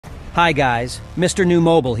Hi guys,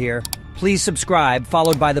 Mrnewmobile here. Please subscribe,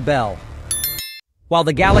 followed by the bell. While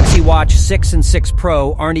the Galaxy Watch 6 and 6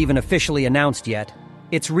 Pro aren't even officially announced yet,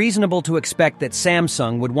 it's reasonable to expect that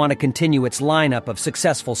Samsung would want to continue its lineup of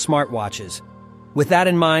successful smartwatches. With that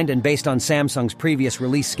in mind, and based on Samsung's previous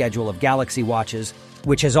release schedule of Galaxy Watches,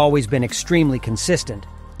 which has always been extremely consistent,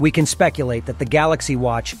 we can speculate that the Galaxy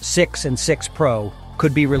Watch 6 and 6 Pro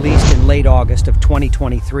could be released in late August of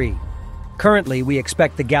 2023. Currently, we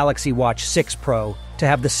expect the Galaxy Watch 6 Pro to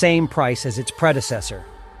have the same price as its predecessor,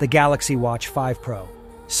 the Galaxy Watch 5 Pro.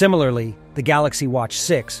 Similarly, the Galaxy Watch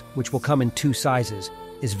 6, which will come in 2 sizes,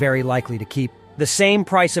 is very likely to keep the same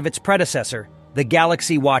price of its predecessor, the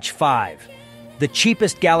Galaxy Watch 5. The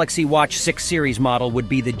cheapest Galaxy Watch 6 series model would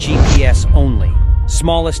be the GPS-only,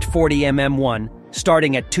 smallest 40mm one,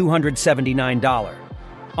 starting at $279.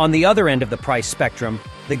 On the other end of the price spectrum,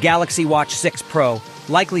 the Galaxy Watch 6 Pro,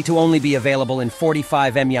 likely to only be available in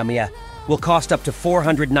 45mm, will cost up to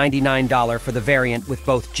 $499 for the variant with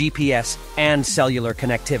both GPS and cellular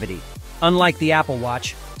connectivity. Unlike the Apple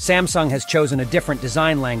Watch, Samsung has chosen a different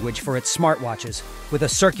design language for its smartwatches, with a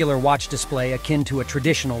circular watch display akin to a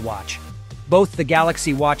traditional watch. Both the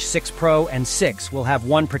Galaxy Watch 6 Pro and 6 will have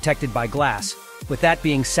one protected by glass, with that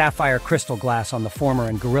being Sapphire crystal glass on the former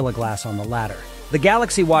and Gorilla Glass on the latter. The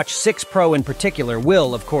Galaxy Watch 6 Pro in particular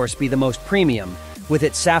will, of course, be the most premium, with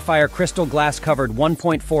its Sapphire crystal glass-covered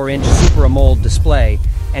 1.4-inch Super Amoled display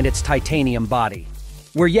and its titanium body.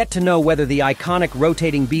 We're yet to know whether the iconic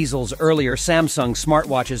rotating bezels earlier Samsung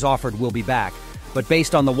smartwatches offered will be back, but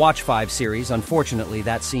based on the Watch 5 series, unfortunately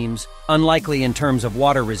that seems unlikely in terms of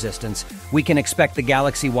water resistance. We can expect the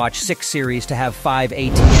Galaxy Watch 6 series to have 5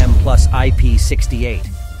 ATM plus IP68.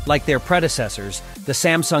 Like their predecessors, the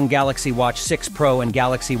Samsung Galaxy Watch 6 Pro and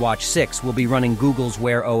Galaxy Watch 6 will be running Google's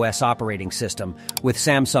Wear OS operating system, with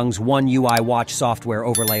Samsung's One UI Watch software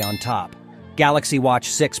overlay on top. Galaxy Watch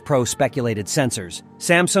 6 Pro speculated sensors: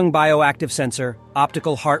 Samsung Bioactive Sensor,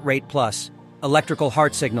 Optical Heart Rate Plus, Electrical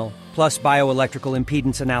Heart Signal, plus Bioelectrical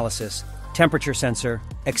Impedance Analysis, Temperature Sensor,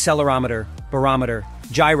 Accelerometer, Barometer,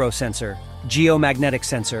 Gyro Sensor, Geomagnetic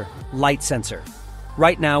Sensor, Light Sensor.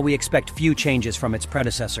 Right now, we expect few changes from its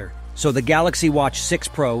predecessor, so the Galaxy Watch 6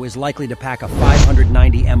 Pro is likely to pack a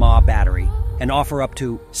 590 mAh battery and offer up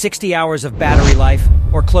to 60 hours of battery life,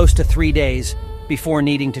 or close to 3 days, before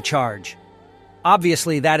needing to charge.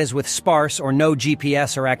 Obviously, that is with sparse or no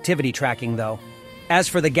GPS or activity tracking, though. As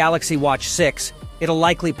for the Galaxy Watch 6, it'll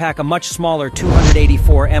likely pack a much smaller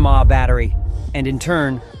 284 mAh battery, and in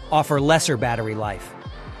turn, offer lesser battery life.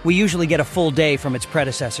 We usually get a full day from its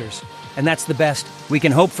predecessors, and that's the best we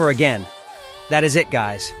can hope for again. That is it,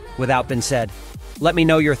 guys. Without been said, let me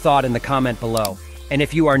know your thought in the comment below. And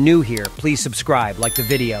if you are new here, please subscribe, like the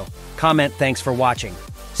video, comment thanks for watching.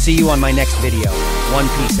 See you on my next video. One,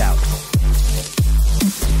 peace out.